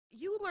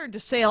learned to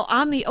sail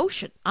on the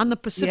ocean, on the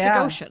Pacific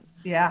Ocean.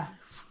 Yeah.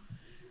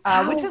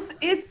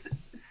 It's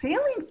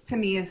sailing to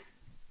me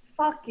is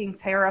fucking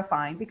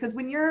terrifying because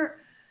when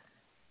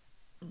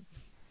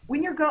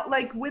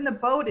the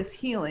boat is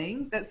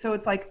heeling, so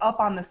it's like up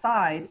on the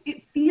side,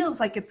 it feels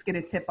like it's going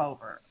to tip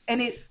over,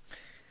 and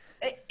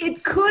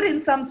it could in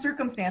some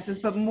circumstances,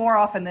 but more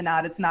often than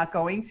not, it's not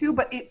going to.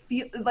 But it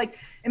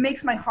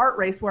makes my heart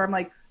race where I'm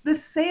like, the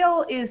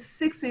sail is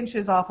 6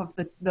 inches off of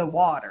the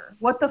water.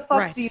 What the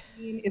fuck do you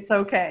mean it's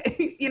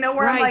okay?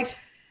 Where I'm like,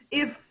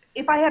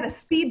 if I had a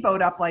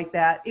speedboat up like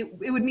that,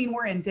 it would mean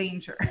we're in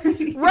danger.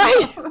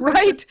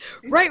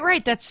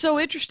 Right. That's so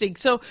interesting.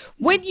 So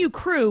when you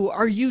crew,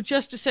 are you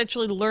just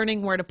essentially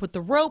learning where to put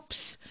the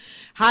ropes,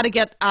 how to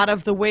get out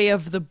of the way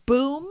of the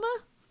boom?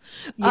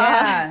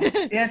 Yeah,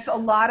 it's a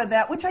lot of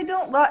that, which I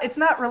don't love. It's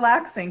not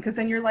relaxing because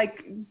then you're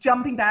like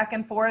jumping back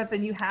and forth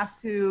and you have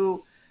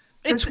to.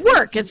 It's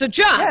work. It's a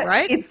job,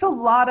 right? It's a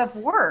lot of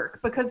work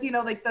because,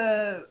 like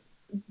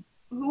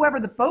whoever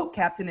the boat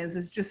captain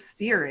is just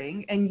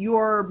steering and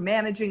you're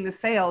managing the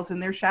sails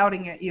and they're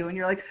shouting at you and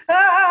you're like,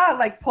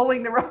 like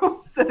pulling the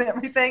ropes and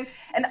everything.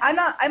 And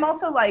I'm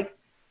also like,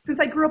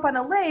 since I grew up on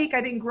a lake, I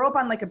didn't grow up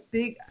on like a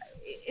big,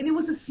 and it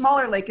was a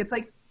smaller lake. It's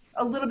like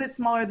a little bit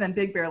smaller than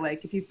Big Bear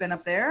Lake. If you've been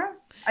up there,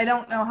 I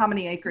don't know how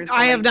many acres.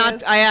 I have not.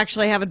 Is. I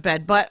actually haven't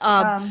been, but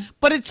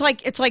it's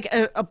like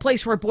a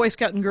place where Boy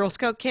Scout and Girl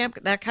Scout camp,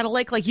 that kind of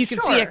lake. Like you can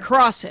see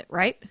across it,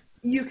 right?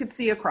 You could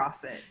see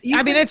across it.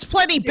 It's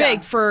plenty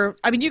big for.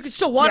 I mean, you could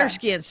still water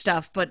ski and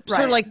stuff, but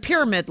sort of like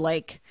Pyramid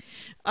Lake,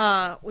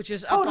 which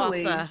is up off.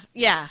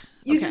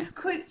 You just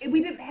could. We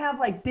didn't have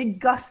like big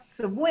gusts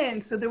of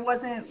wind, so there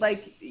wasn't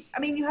like. I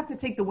mean, you have to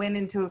take the wind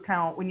into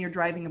account when you're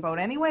driving a boat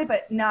anyway,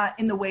 but not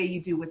in the way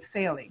you do with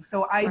sailing.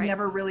 So I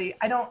never really.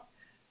 I don't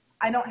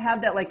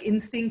have that like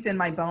instinct in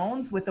my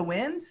bones with the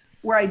wind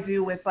where I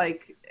do with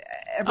like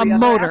every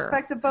other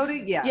aspect of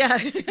boating.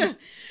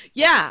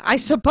 Yeah, I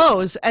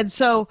suppose. And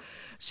so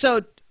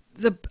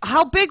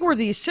how big were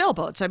these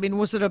sailboats? I mean,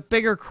 was it a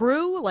bigger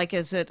crew? Like,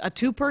 is it a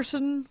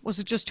 2-person? Was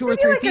it just 2 or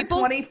 3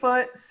 people? A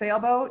 20-foot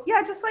sailboat.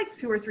 Yeah, just like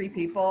 2 or 3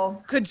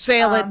 people. Could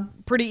sail it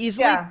pretty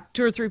easily? Yeah.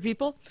 2 or 3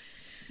 people?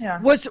 Yeah.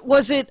 Was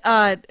it,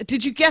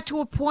 did you get to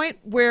a point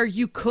where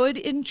you could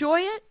enjoy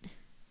it?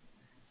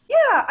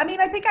 Yeah, I mean,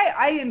 I think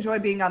I enjoy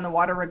being on the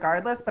water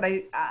regardless, but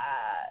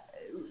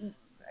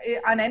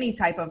on any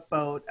type of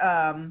boat.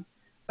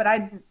 But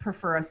I'd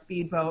prefer a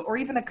speedboat or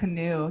even a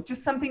canoe,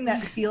 just something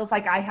that feels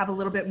like I have a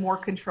little bit more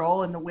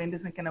control and the wind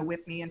isn't going to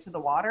whip me into the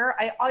water.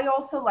 I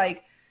also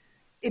like,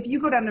 if you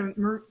go down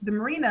to the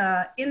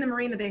marina, in the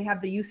marina, they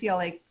have the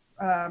UCLA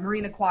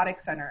Marine Aquatic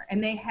Center,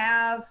 and they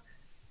have,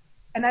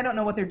 and I don't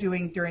know what they're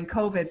doing during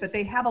COVID, but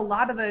they have a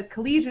lot of the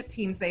collegiate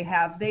teams they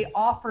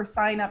offer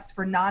signups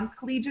for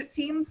non-collegiate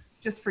teams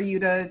just for you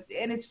to,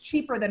 and it's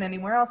cheaper than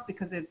anywhere else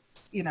because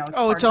it's,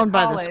 it's owned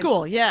by the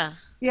school. Yeah.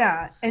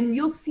 Yeah. And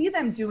you'll see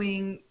them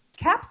doing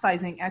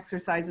capsizing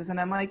exercises. And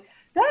I'm like,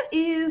 when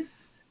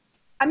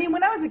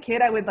I was a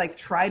kid, I would like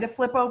try to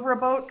flip over a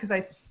boat because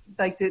I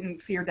like didn't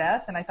fear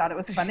death and I thought it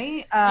was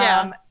funny.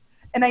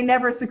 And I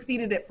never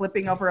succeeded at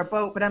flipping over a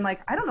boat, but I'm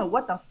like, I don't know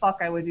what the fuck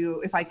I would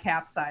do if I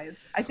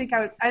capsized. I think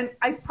I would, and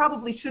I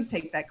probably should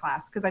take that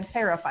class because I'm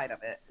terrified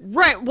of it.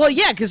 Right. Well,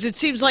 yeah, because it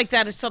seems like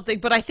that is something,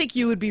 but I think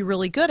you would be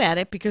really good at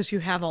it because you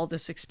have all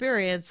this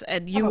experience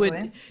and you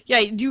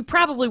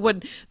probably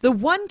wouldn't. The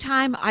one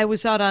time I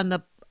was out on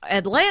the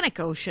Atlantic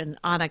Ocean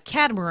on a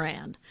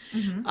catamaran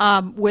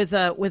with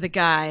a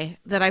guy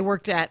that I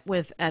worked at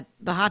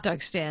the hot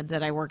dog stand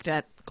that I worked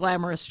at.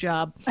 Glamorous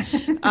job.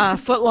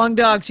 Foot-long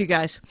dogs, you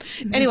guys.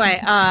 Anyway,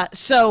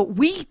 so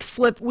we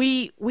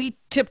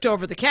tipped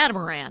over the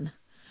catamaran.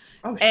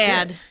 Oh,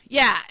 shit.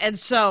 And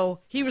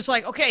so he was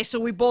like, okay, so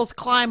we both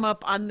climb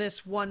up on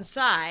this one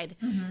side,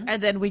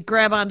 and then we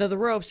grab onto the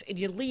ropes, and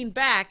you lean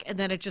back, and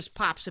then it just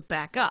pops it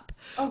back up.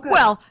 Oh, good.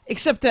 Well,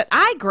 except that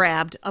I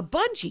grabbed a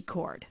bungee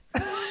cord.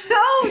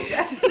 No,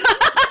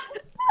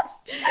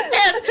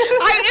 And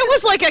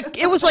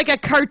it was like a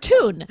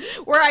cartoon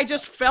where I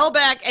just fell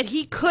back and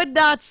he could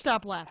not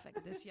stop laughing.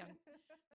 This young